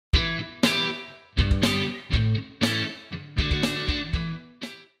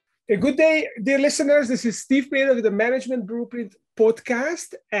A good day, dear listeners. This is Steve Bader with the Management Blueprint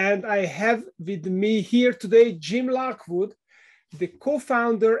podcast, and I have with me here today Jim Lockwood, the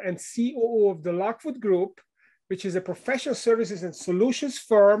co-founder and COO of the Lockwood Group, which is a professional services and solutions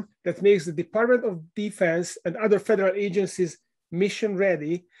firm that makes the Department of Defense and other federal agencies mission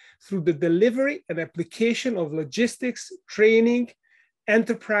ready through the delivery and application of logistics, training,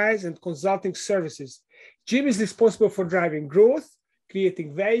 enterprise, and consulting services. Jim is responsible for driving growth,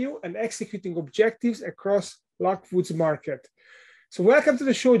 creating value, and executing objectives across Lockwood's market. So welcome to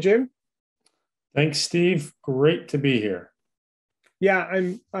the show, Jim. Thanks, Steve. Great to be here. Yeah,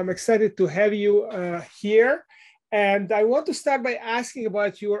 I'm excited to have you here. And I want to start by asking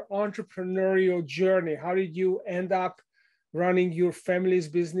about your entrepreneurial journey. How did you end up running your family's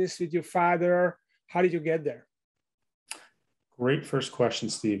business with your father? How did you get there? Great first question,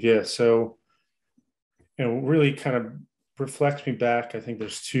 Steve. Yeah, so really kind of reflects me back. I think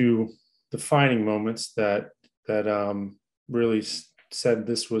there's two defining moments that really said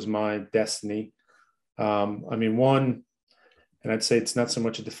this was my destiny. One, and I'd say it's not so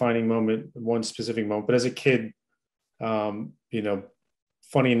much a defining moment, one specific moment, but as a kid, funny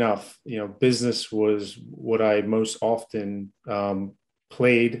enough, business was what I most often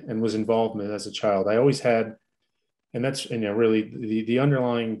played and was involved in as a child. I always had, and that's, really the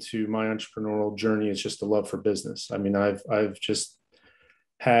underlying to my entrepreneurial journey is just a love for business. I mean, I've just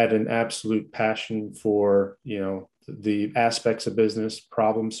had an absolute passion for, the aspects of business,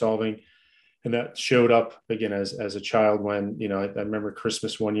 problem solving. And that showed up again as a child when, I remember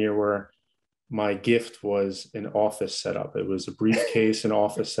Christmas one year where my gift was an office setup. It was a briefcase, an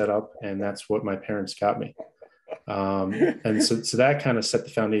office setup, and that's what my parents got me. And so that kind of set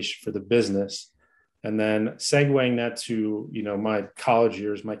the foundation for the business. And then segueing that to, my college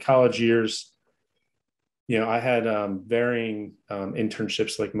years, I had varying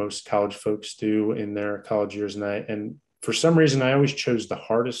internships like most college folks do in their college years. And for some reason, I always chose the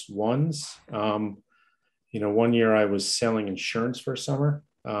hardest ones. One year I was selling insurance for a summer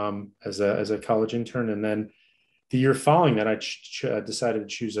as a college intern. And then the year following that, I decided to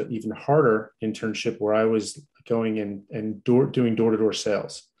choose an even harder internship where I was going and doing door-to-door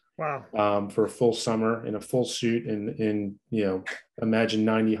sales. Wow. For a full summer in a full suit in imagine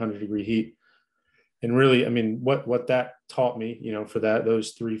 90, 100 degree heat. And really, what that taught me, for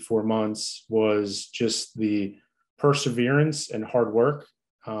those 3-4 months was just the perseverance and hard work,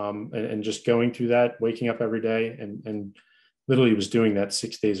 and just going through that, waking up every day and literally was doing that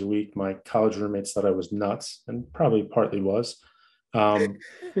 6 days a week. My college roommates thought I was nuts, and probably partly was. But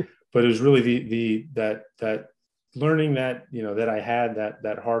it was really that learning that, that I had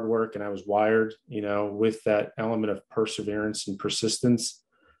that hard work and I was wired, with that element of perseverance and persistence,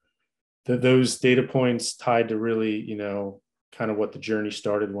 that those data points tied to really, kind of what the journey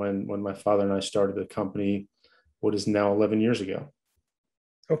started when my father and I started the company, what is now 11 years ago.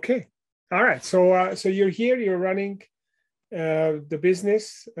 Okay. All right. So you're here, you're running the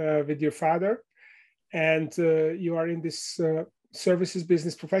business with your father, and you are in this services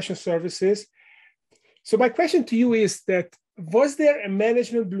business, professional services. So my question to you is that, was there a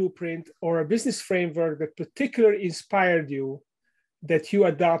management blueprint or a business framework that particularly inspired you that you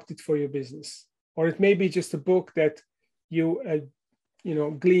adopted for your business? Or it may be just a book that you,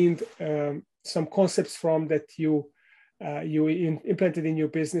 gleaned some concepts from that you implemented in your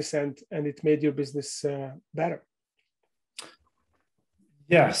business and it made your business better.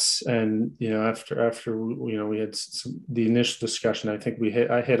 Yes, and after we had the initial discussion, I think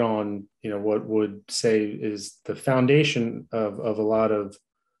I hit on what would say is the foundation of a lot of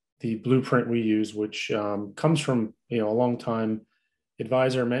the blueprint we use, which comes from a long time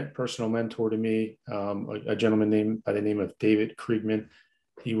advisor, personal mentor to me, a gentleman by the name of David Kriegman.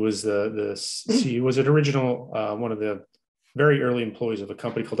 He was he was an original one of the very early employees of a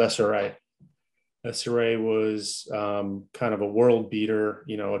company called SRA. SRA was kind of a world beater,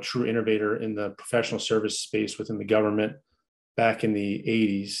 a true innovator in the professional service space within the government back in the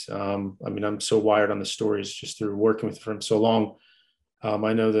 80s. I'm so wired on the stories just through working with them so long.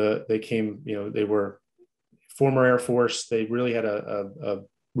 I know they came, they were former Air Force. They really had a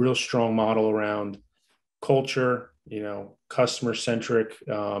real strong model around culture, customer-centric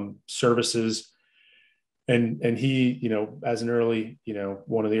services. And he, as an early,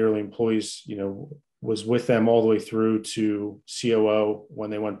 one of the early employees, was with them all the way through to COO when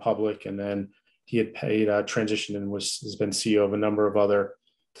they went public. And then he had transitioned and has been CEO of a number of other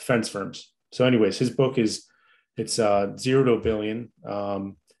defense firms. So anyways, his book it's Zero to a Billion.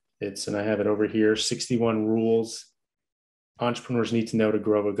 And I have it over here, 61 Rules Entrepreneurs Need to Know to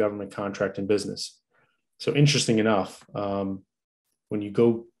Grow a Government Contract in Business. So interesting enough, when you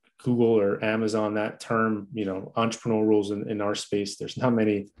go Google or Amazon that term, entrepreneurial rules in our space, there's not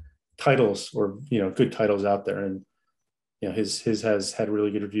many titles or, good titles out there. And, his has had really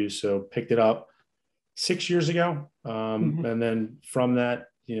good reviews. So picked it up 6 years ago. And then from that,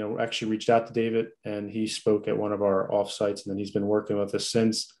 actually reached out to David, and he spoke at one of our offsites, and then he's been working with us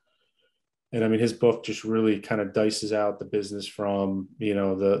since. And I mean, his book just really kind of dices out the business from,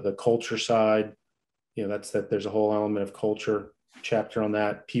 the culture side, that there's a whole element of culture chapter on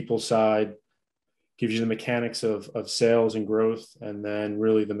that. People side gives you the mechanics of sales and growth, and then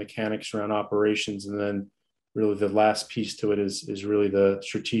really the mechanics around operations. And then really the last piece to it is really the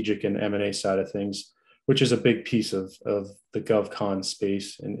strategic and M&A side of things, which is a big piece of the GovCon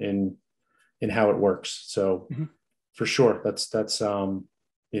space and in how it works. So for sure, that's the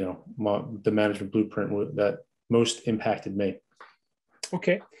management blueprint that most impacted me.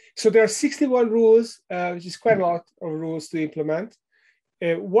 Okay. So there are 61 rules, which is quite a lot of rules to implement.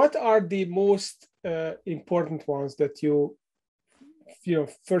 What are the most important ones that you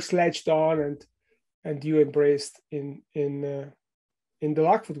first latched on and you embraced in the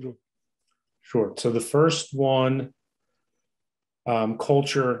Lockwood Group? Sure. So the first one,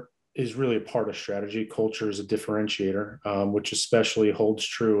 culture is really a part of strategy. Culture is a differentiator, which especially holds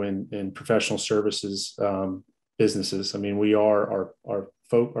true in professional services businesses. I mean, we are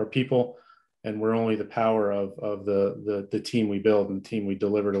our people, and we're only the power of the team we build and the team we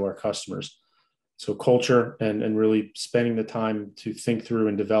deliver to our customers. So culture and really spending the time to think through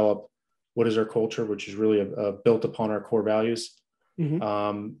and develop what is our culture, which is really built upon our core values.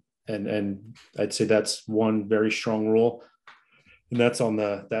 And I'd say that's one very strong rule. And that's on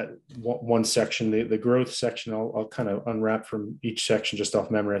that one section, the growth section. I'll kind of unwrap from each section just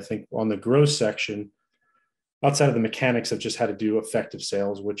off memory. I think on the growth section, outside of the mechanics of just how to do effective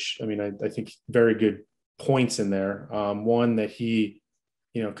sales, which I think very good points in there. One that he,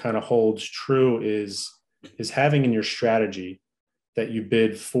 kind of holds true is having in your strategy that you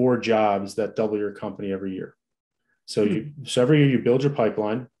bid 4 jobs that double your company every year. So every year you build your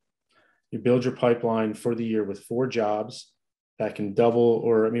pipeline. You build your pipeline for the year with 4 jobs that can double,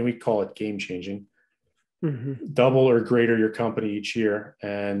 or we call it game changing, double or greater your company each year.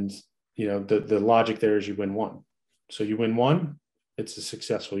 And the logic there is you win 1. So you win 1, it's a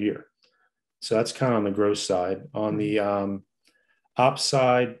successful year. So that's kind of on the growth side. On the ops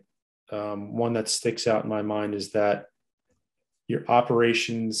side, one that sticks out in my mind is that your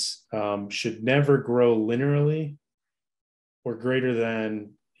operations should never grow linearly or greater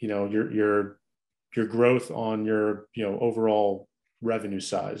than your growth on your overall revenue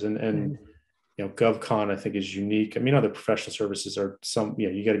size. And GovCon I think is unique. Other professional services are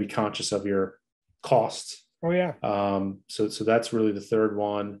you got to be conscious of your costs. Oh yeah. So that's really the third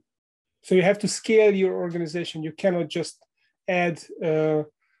one. So you have to scale your organization. You cannot just add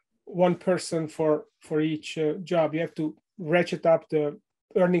one person for each job. You have to ratchet up the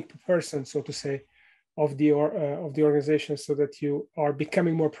earning per person, so to say, of the organization, so that you are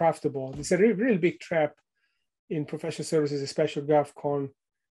becoming more profitable. It's a really, really big trap in professional services, especially GovCon,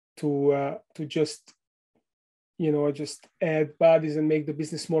 to just add bodies and make the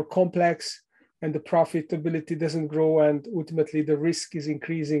business more complex, and the profitability doesn't grow, and ultimately the risk is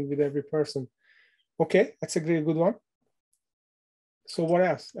increasing with every person. Okay, that's a really good one. So what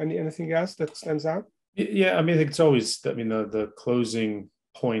else? Anything else that stands out? Yeah, I think it's always, the closing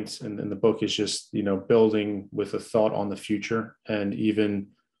points in the book is just, building with a thought on the future. And even,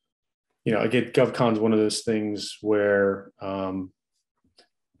 again, GovCon's one of those things where,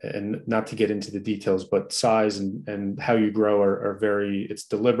 and not to get into the details, but size and how you grow are very, it's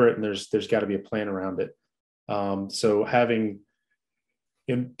deliberate, and there's got to be a plan around it. So having,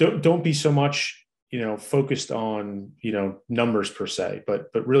 don't be so much, focused on, numbers per se,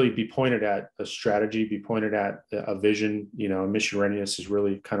 but really be pointed at a strategy, be pointed at a vision. Mission readiness is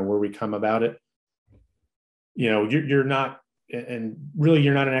really kind of where we come about it. You're not, and really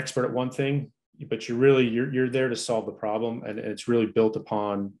you're not an expert at one thing, but you're there to solve the problem. And it's really built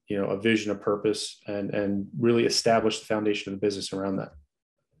upon, a vision, a purpose, and really establish the foundation of the business around that.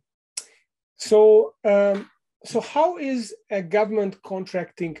 So how is a government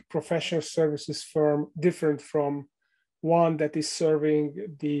contracting professional services firm different from one that is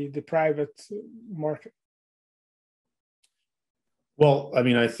serving the private market? Well,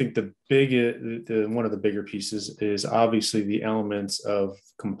 I think one of the bigger pieces is obviously the elements of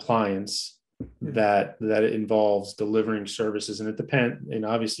compliance that it involves delivering services, and it depends. And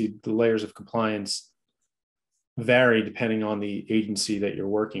obviously, the layers of compliance vary depending on the agency that you're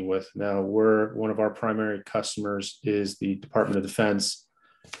working with. Now, one of our primary customers is the Department of Defense,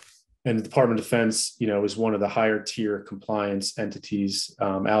 And the Department of Defense, is one of the higher tier compliance entities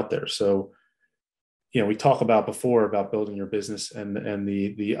out there. So, we talk about before about building your business and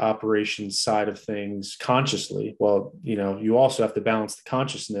the operations side of things consciously. Well, you also have to balance the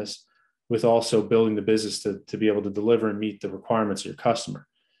consciousness with also building the business to be able to deliver and meet the requirements of your customer.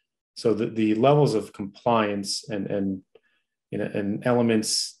 So the levels of compliance and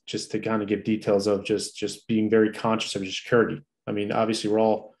elements, just to kind of give details of just being very conscious of your security. I mean, obviously we're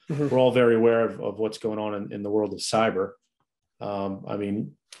all very aware of what's going on in the world of cyber. I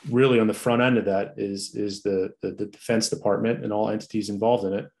mean, really on the front end of that is the Defense Department and all entities involved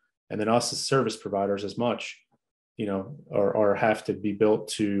in it. And then us as service providers as much, or have to be built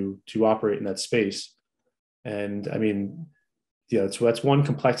to operate in that space. And I mean, so that's one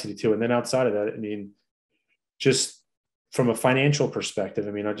complexity too. And then outside of that, I mean, just from a financial perspective,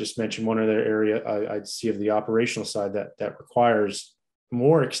 I mean, I just mentioned one other area I'd see of the operational side that requires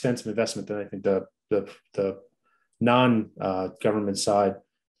more extensive investment than I think the non-government side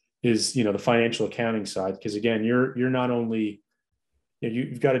is, the financial accounting side. Because again, you're not only,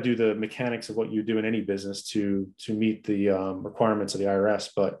 you've got to do the mechanics of what you do in any business to meet the requirements of the IRS.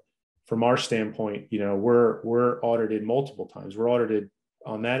 But from our standpoint, we're audited multiple times. We're audited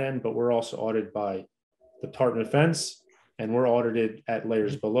on that end, but we're also audited by the Department of Defense, and we're audited at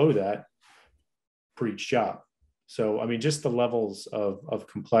layers below that for each job. So, I mean, just the levels of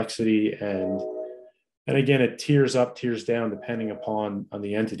complexity and again, it tiers up, tiers down, depending on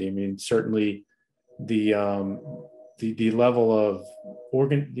the entity. I mean, certainly the level of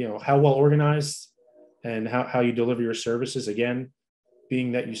how well organized and how you deliver your services. Again,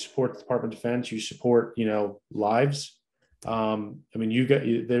 being that you support the Department of Defense, you support, lives. I mean, you got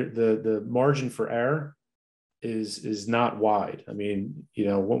the margin for error is not wide. I mean,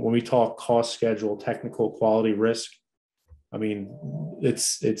 when we talk cost, schedule, technical, quality, risk, I mean,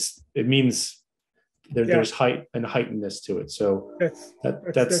 it means there's height and heightenedness to it. So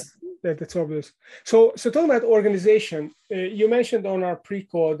that's obvious. So talking about organization, you mentioned on our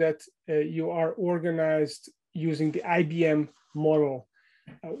pre-call that you are organized using the IBM model.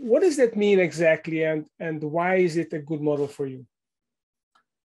 What does that mean exactly, and why is it a good model for you?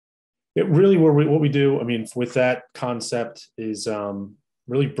 It really, what we do, I mean, with that concept is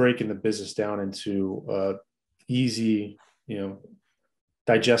really breaking the business down into easy,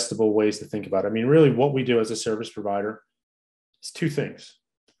 digestible ways to think about it. I mean, really what we do as a service provider is two things.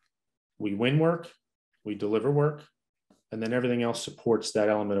 We win work, we deliver work, and then everything else supports that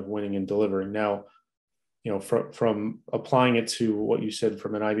element of winning and delivering. Now, from applying it to what you said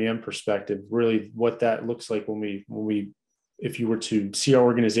from an IBM perspective, really what that looks like when we if you were to see our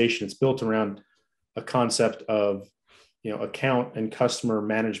organization, it's built around a concept of, account and customer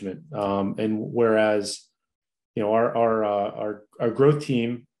management. And whereas, our growth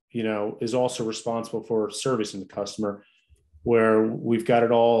team, is also responsible for servicing the customer, where we've got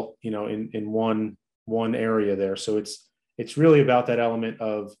it all, in one area there. So it's really about that element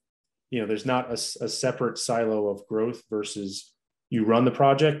of, there's not a separate silo of growth versus you run the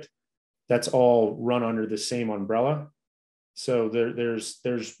project. That's all run under the same umbrella. So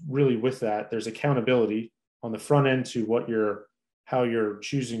there's really with that, there's accountability on the front end to how you're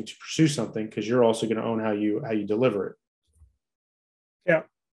choosing to pursue something, because you're also going to own how you deliver it. Yeah,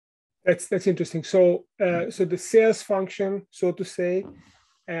 that's interesting. So so the sales function, so to say,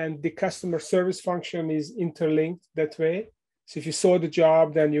 and the customer service function is interlinked that way. So if you sold the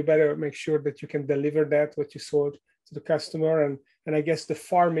job, then you better make sure that you can deliver what you sold to the customer. And I guess the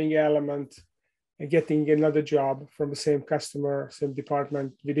farming element, getting another job from the same customer, same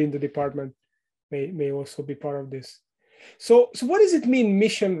department, within the department may also be part of this. So what does it mean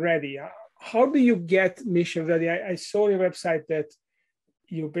mission ready? How do you get mission ready? I saw on your website that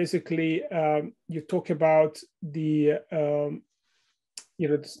you basically, you talk about the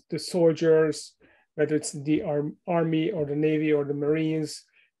soldiers, whether it's the Army or the Navy or the Marines,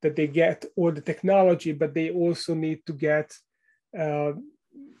 that they get all the technology, but they also need to get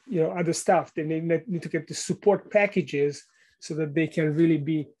other stuff. They need to get the support packages so that they can really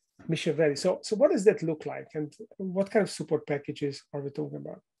be mission ready. So what does that look like, and what kind of support packages are we talking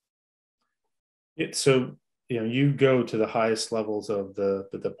about? So you go to the highest levels of the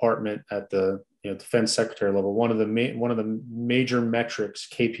department at the defense secretary level. One of the major metrics,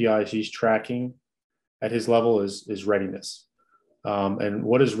 KPIs he's tracking at his level is readiness. And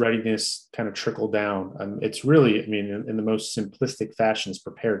what does readiness kind of trickle down? It's really, I mean, in the most simplistic fashion, is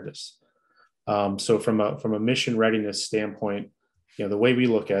preparedness. So from a mission readiness standpoint, the way we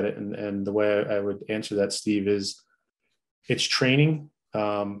look at it, and the way I would answer that, Steve, is it's training.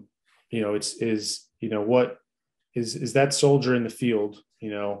 What is that soldier in the field,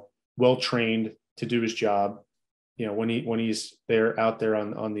 well trained to do his job, when he's out there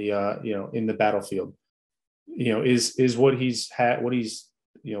on the in the battlefield. Is what he's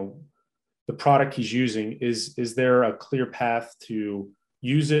the product he's using, is there a clear path to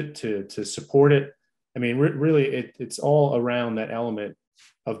use it, to support it? I mean, really, it's all around that element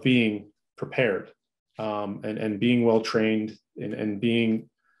of being prepared, and being well trained, and being,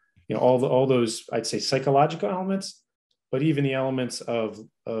 all those, I'd say, psychological elements, but even the elements of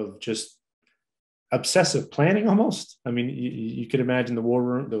just obsessive planning almost. I mean, you could imagine the war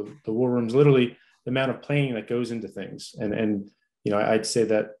room, the war room's literally the amount of planning that goes into things, and I'd say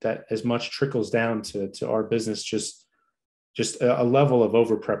that as much trickles down to our business, just a level of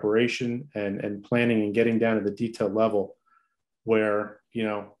over preparation and planning, and getting down to the detailed level where,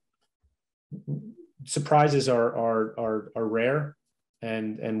 surprises are rare,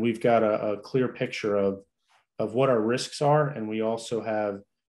 and we've got a clear picture of what our risks are, and we also have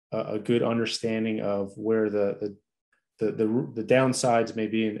a good understanding of where the downsides may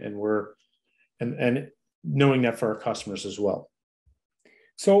be, and knowing that for our customers as well.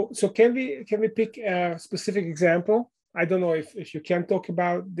 So can we pick a specific example? I don't know if you can talk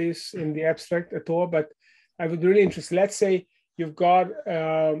about this in the abstract at all, but I would be really interested. Let's say you've got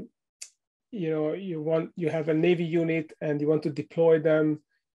you have a Navy unit and you want to deploy them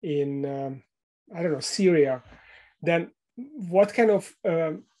in I don't know, Syria. Then what kind of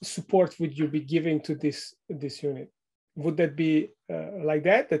support would you be giving to this unit? Would that be like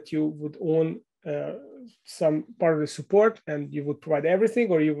that you would own some part of the support and you would provide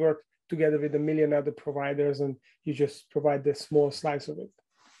everything, or you work together with a million other providers and you just provide the small slice of it?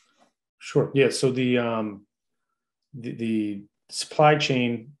 Sure. Yeah. So the supply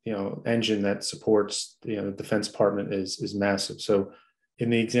chain, engine that supports the Defense Department is massive. So in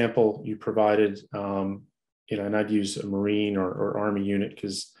the example you provided, and I'd use a Marine or Army unit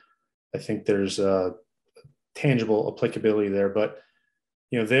because I think there's a tangible applicability there. But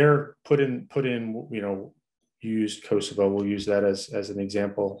they're put in. Used Kosovo. We'll use that as an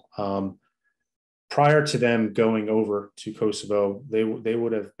example. Prior to them going over to Kosovo, they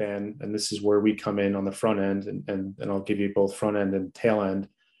would have been, and this is where we come in on the front end, and I'll give you both front end and tail end.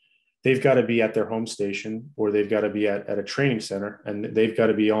 They've got to be at their home station, or they've got to be at a training center, and they've got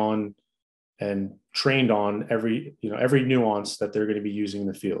to be on and trained on every nuance that they're going to be using in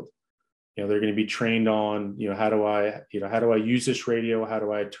the field. They're going to be trained on, how do I use this radio? How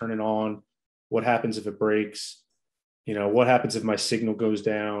do I turn it on? What happens if it breaks? What happens if my signal goes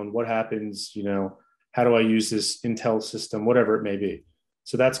down? What happens, how do I use this Intel system, whatever it may be?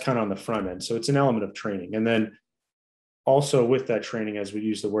 So that's kind of on the front end. So it's an element of training. And then also with that training, as we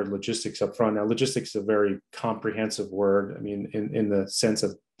use the word logistics up front. Now, logistics is a very comprehensive word. I mean, in the sense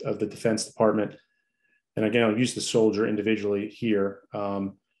of the Defense Department. And again, I'll use the soldier individually here.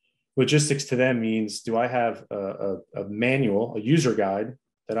 Logistics to them means, do I have a manual, a user guide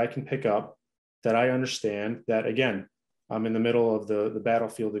that I can pick up, that I understand, that again, I'm in the middle of the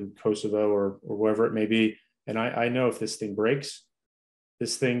battlefield in Kosovo or wherever it may be, and I know if this thing breaks,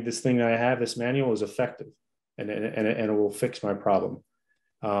 this thing that I have, this manual is effective, and it will fix my problem.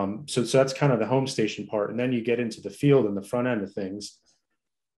 So that's kind of the home station part, and then you get into the field and the front end of things.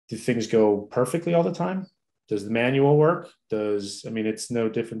 Do things go perfectly all the time? Does the manual work? It's no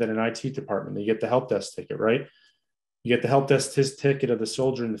different than an IT department. You get the help desk ticket, right? You get the help desk ticket of the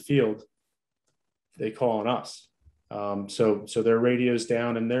soldier in the field. They call on us. So their radio's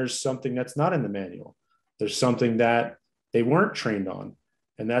down, and there's something that's not in the manual. There's something that they weren't trained on.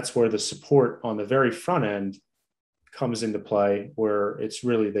 And that's where the support on the very front end comes into play, where it's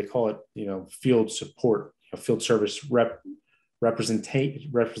really, they call it, field support, field service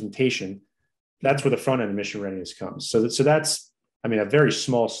representation. That's where the front end of mission readiness comes. So that's, a very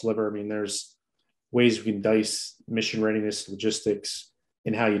small sliver. There's ways we can dice mission readiness logistics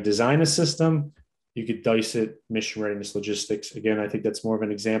in how you design a system. You could dice it mission readiness logistics. Again, I think that's more of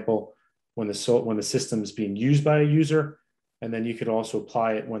an example when the system is being used by a user, and then you could also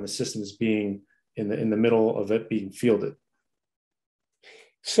apply it when the system is being in the middle of it being fielded.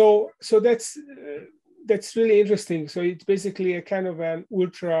 So that's really interesting. So it's basically a kind of an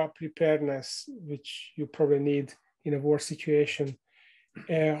ultra preparedness, which you probably need in a war situation.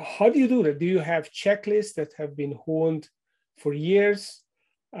 How do you do that? Do you have checklists that have been honed for years?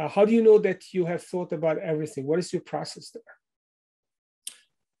 How do you know that you have thought about everything? What is your process there?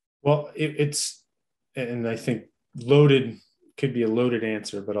 Well, and I think could be a loaded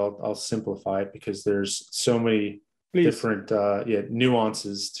answer, but I'll simplify it because there's so many different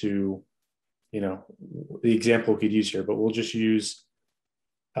nuances to, the example we could use here, but we'll just use,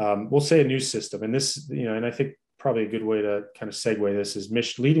 we'll say a new system. And this, and I think probably a good way to kind of segue this is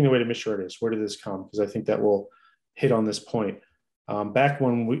leading the way to mission readiness. Where did this come? Because I think that will hit on this point. Back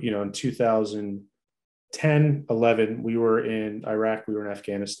when we, in 2010, 11, we were in Iraq, we were in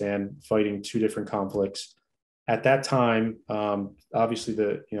Afghanistan fighting two different conflicts. At that time, obviously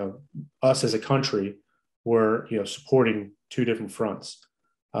us as a country were, supporting two different fronts.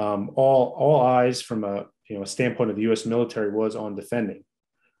 All eyes from a standpoint of the U.S. military was on defending,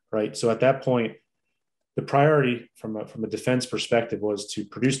 right? So at that point, the priority from a defense perspective was to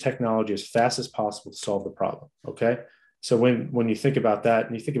produce technology as fast as possible to solve the problem. Okay, so when you think about that,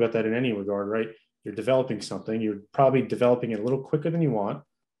 and you think about that in any regard, right? You're developing something, you're probably developing it a little quicker than you want.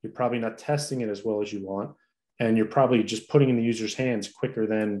 You're probably not testing it as well as you want, and you're probably just putting in the user's hands quicker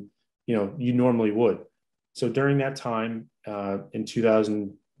than you normally would. So during that time, in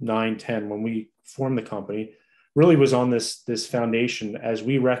 2009, 10, when we formed the company, really was on this foundation as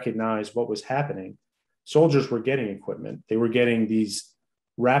we recognized what was happening. Soldiers were getting equipment. They were getting these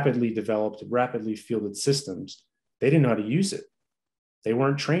rapidly developed, rapidly fielded systems. They didn't know how to use it. They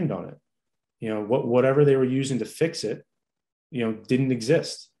weren't trained on it. Whatever they were using to fix it, didn't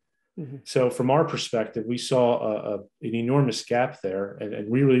exist. Mm-hmm. So from our perspective, we saw an enormous gap there, and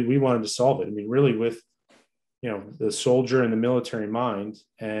we wanted to solve it. I mean, really with, the soldier and the military in mind.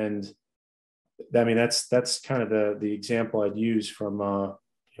 And I mean, that's kind of the example I'd use from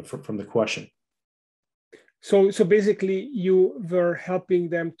the question. So basically, you were helping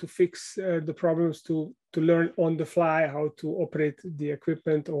them to fix the problems, to learn on the fly how to operate the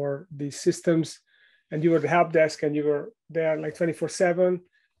equipment or the systems, and you were the help desk, and you were there like 24/7,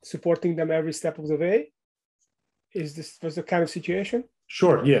 supporting them every step of the way. Was the kind of situation?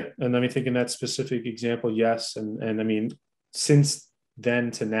 Sure, yeah. And I mean, thinking that specific example, yes. And I mean, since then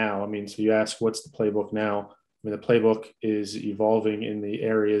to now, I mean, so you ask, what's the playbook now? I mean, the playbook is evolving in the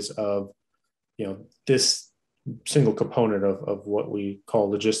areas of, this single component of what we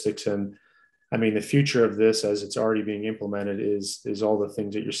call logistics. And I mean, the future of this, as it's already being implemented, is all the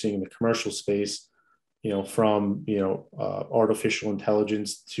things that you're seeing in the commercial space, from, artificial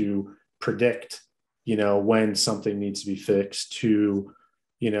intelligence to predict, when something needs to be fixed, to,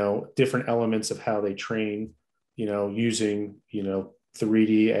 different elements of how they train, using,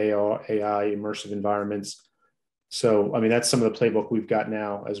 3D, AI, immersive environments. So, I mean, that's some of the playbook we've got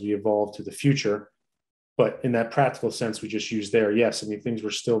now as we evolve to the future. But in that practical sense, we just use there. Yes, I mean, things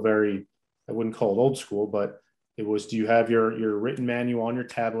were still very, I wouldn't call it old school, but it was, do you have your written manual on your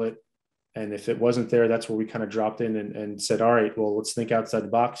tablet? And if it wasn't there, that's where we kind of dropped in and said, all right, well, let's think outside the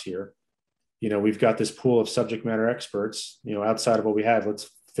box here. We've got this pool of subject matter experts, outside of what we have. Let's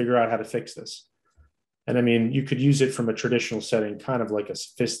figure out how to fix this. And I mean, you could use it from a traditional setting, kind of like a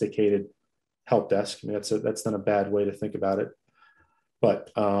sophisticated help desk. I mean, that's not a bad way to think about it.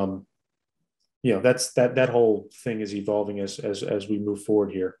 But, that's that whole thing is evolving as we move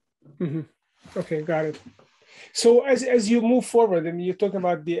forward here. Mm-hmm. Okay, got it. So as you move forward, and you talk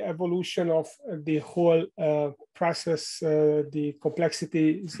about the evolution of the whole process, the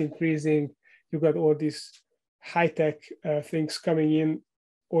complexity is increasing. You got all these high-tech things coming in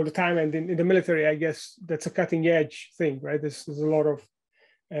all the time, and in the military, I guess that's a cutting-edge thing, right? There's a lot of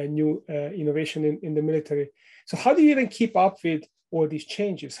new innovation in the military. So how do you even keep up with all these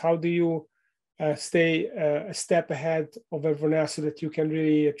changes? How do you stay a step ahead of everyone else so that you can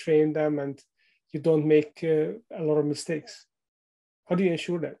really train them and you don't make a lot of mistakes? How do you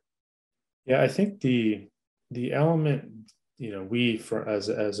ensure that? Yeah, I think the element, we as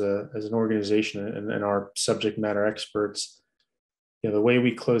an organization and our subject matter experts, the way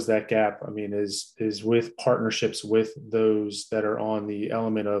we close that gap, I mean, is with partnerships with those that are on the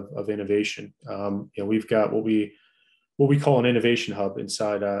element of innovation. We've got what we call an innovation hub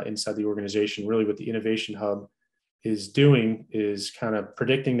inside the organization. Really, what the innovation hub is doing is kind of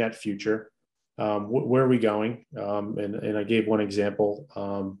predicting that future. Where are we going? And I gave one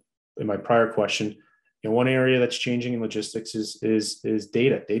example in my prior question. One area that's changing in logistics is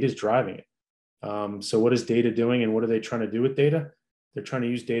data. Data is driving it. So what is data doing, and what are they trying to do with data? They're trying to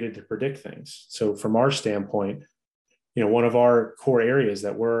use data to predict things. So from our standpoint, one of our core areas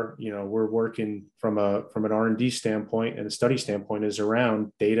that we're working from an R&D standpoint and a study standpoint is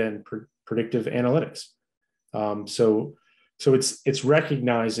around data and predictive analytics. So it's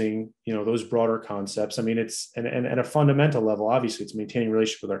recognizing, those broader concepts. I mean, it's and at a fundamental level, obviously, it's maintaining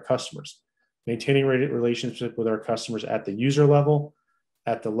relationship with our customers, maintaining relationship with our customers at the user level,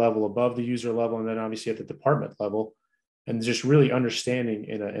 at the level above the user level, and then obviously at the department level, and just really understanding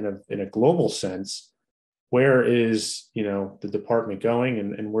in a global sense, where is, the department going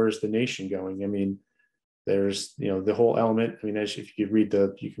and where's the nation going? I mean, there's, the whole element. I mean, if you read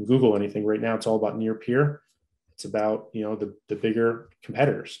you can Google anything right now, it's all about near peer. It's about, the bigger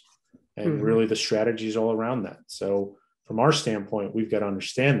competitors and really the strategies all around that. So from our standpoint, we've got to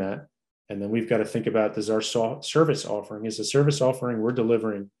understand that. And then we've got to think about, is the service offering we're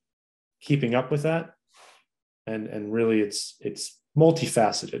delivering keeping up with that? And really it's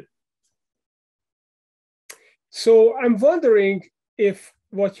multifaceted. So I'm wondering if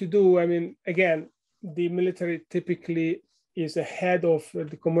what you do, I mean, again, the military typically is ahead of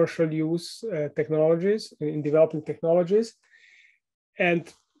the commercial use technologies in developing technologies,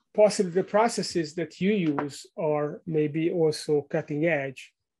 and possibly the processes that you use are maybe also cutting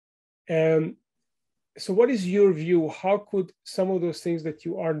edge. So what is your view? How could some of those things that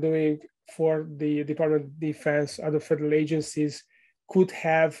you are doing for the Department of Defense, other federal agencies, could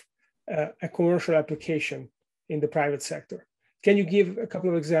have a commercial application in the private sector? Can you give a couple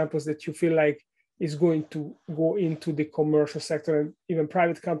of examples that you feel like is going to go into the commercial sector, and even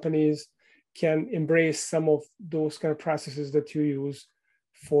private companies can embrace some of those kind of processes that you use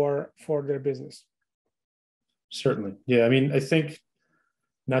for their business? Certainly. Yeah. I mean, I think,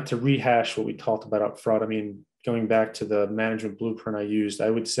 not to rehash what we talked about up front, I mean, going back to the management blueprint I used,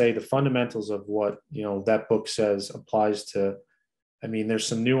 I would say the fundamentals of what, that book says applies to, I mean, there's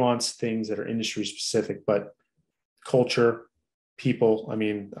some nuanced things that are industry specific, but culture, people, I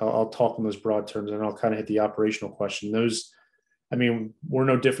mean, I'll talk in those broad terms and I'll kind of hit the operational question. Those, I mean, we're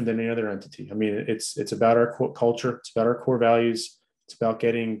no different than any other entity. I mean, it's about our culture. It's about our core values. It's about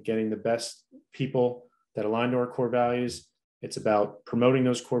getting the best people that align to our core values. It's about promoting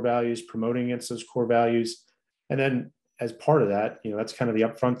those core values, promoting against those core values. And then as part of that, that's kind of the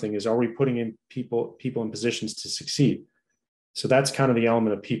upfront thing, is, are we putting in people in positions to succeed? So that's kind of the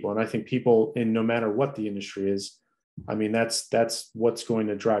element of people. And I think people, in no matter what the industry is, I mean, that's what's going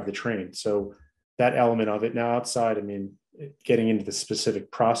to drive the train. So that element of it. Now outside, I mean, getting into the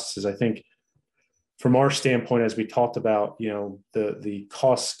specific processes, I think from our standpoint, as we talked about, the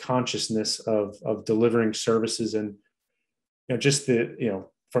cost consciousness of delivering services, and just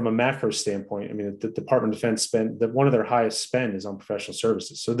from a macro standpoint, I mean, the Department of Defense one of their highest spend is on professional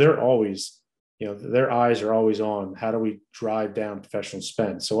services. So they're always, their eyes are always on, how do we drive down professional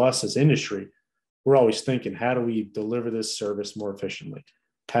spend? So us as industry, we're always thinking, how do we deliver this service more efficiently?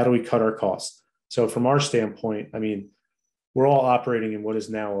 How do we cut our costs? So from our standpoint, I mean, we're all operating in what is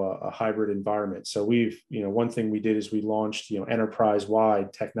now a hybrid environment. So we've, one thing we did is we launched,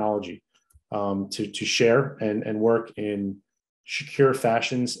 enterprise-wide technology to share and work in secure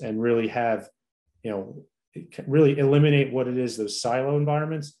fashions, and really have, really eliminate what it is, those silo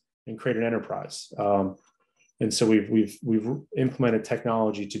environments, and create an enterprise. And so we've implemented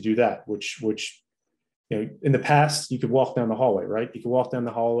technology to do that, which in the past you could walk down the hallway, right? You can walk down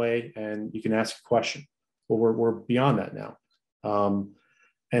the hallway and you can ask a question. Well, we're beyond that now.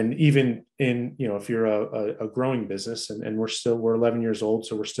 And even in, if you're a growing business, and we're 11 years old,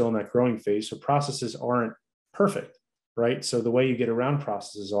 so we're still in that growing phase. So processes aren't perfect, right? So the way you get around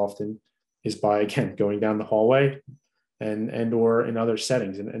processes often is by, again, going down the hallway and or in other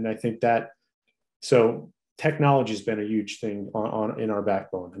settings. And I think that, so technology has been a huge thing in our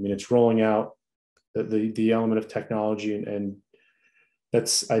backbone. I mean, it's rolling out the element of technology, and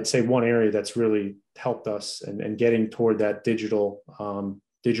that's, I'd say, one area that's really helped us, and getting toward that digital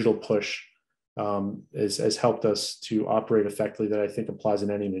push has helped us to operate effectively, that I think applies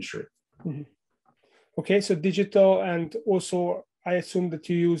in any industry. Mm-hmm. Okay, so digital, and also I assume that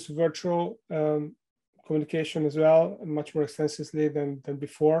you use virtual communication as well, much more extensively than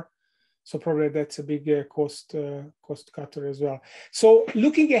before. So probably that's a big cost cutter as well. So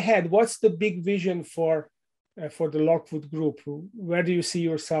looking ahead, what's the big vision for the Lockwood Group? Where do you see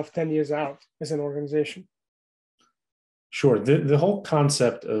yourself 10 years out as an organization? Sure. The whole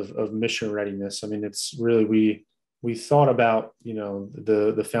concept of mission readiness, I mean, it's really, we thought about,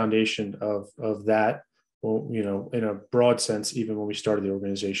 the foundation of that, well, in a broad sense, even when we started the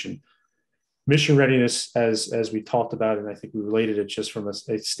organization. Mission readiness, as we talked about, and I think we related it just from a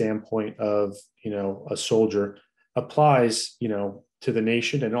standpoint of, a soldier, applies, to the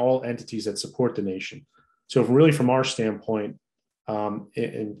nation and all entities that support the nation. So really from our standpoint,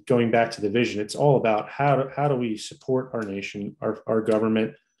 and going back to the vision, it's all about how do we support our nation, our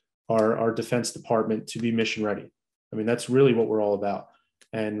government, our defense department to be mission ready. I mean, that's really what we're all about.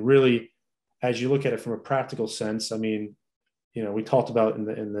 And really, as you look at it from a practical sense, I mean, we talked about in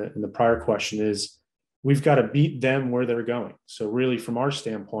the prior question, is we've got to beat them where they're going. So really, from our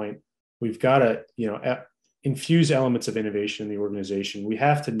standpoint, we've got to, infuse elements of innovation in the organization. We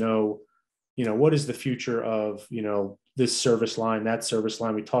have to know, what is the future of, this service line, that service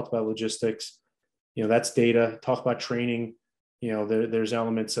line. We talked about logistics, that's data. Talk about training. there's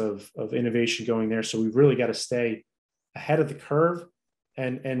elements of innovation going there. So we've really got to stay ahead of the curve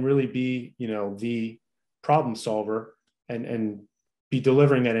and really be, the problem solver and be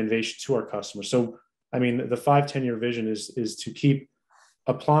delivering that innovation to our customers. So, I mean, the 5-10-year vision is to keep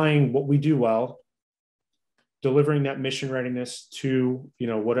applying what we do well, delivering that mission readiness to,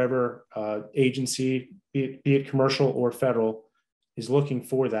 whatever agency, be it commercial or federal, is looking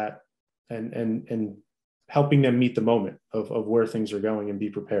for that, and helping them meet the moment of where things are going and be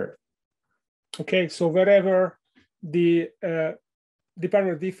prepared. Okay, so wherever the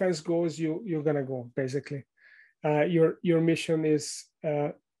Department of Defense goes, you're gonna go, basically. Your mission is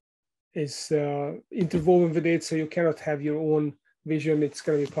interwoven with it, so you cannot have your own vision. It's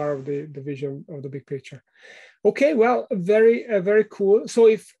going to be part of the vision of the big picture. Okay, well, very cool. So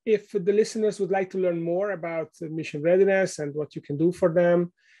if the listeners would like to learn more about mission readiness and what you can do for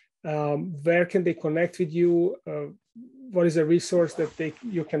them, where can they connect with you? What is a resource that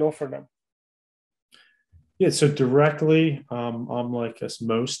you can offer them? Yeah, so directly, I'm like as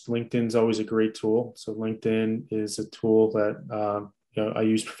most, LinkedIn's always a great tool. So LinkedIn is a tool that I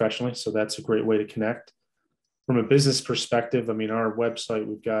use professionally. So that's a great way to connect. From a business perspective, I mean, our website,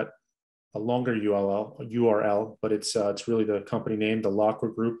 we've got a longer URL, but it's really the company name, the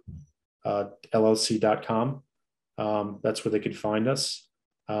Lockwood Group, LLC.com. That's where they could find us.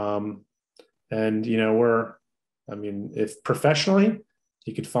 And, if professionally,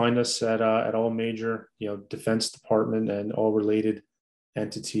 you could find us at all major, Defense Department and all related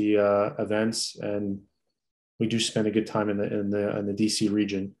entity events. And we do spend a good time in the DC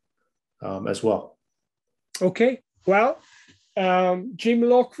region as well. Okay, well, Jim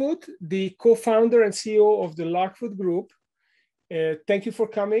Lockwood, the co-founder and CEO of the Lockwood Group, thank you for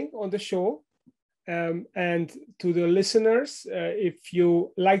coming on the show. And to the listeners, if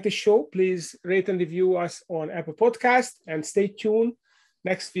you like the show, please rate and review us on Apple Podcast, and stay tuned.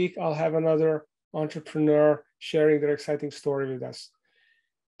 Next week, I'll have another entrepreneur sharing their exciting story with us.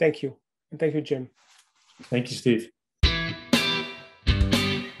 Thank you. And thank you, Jim. Thank you, Steve.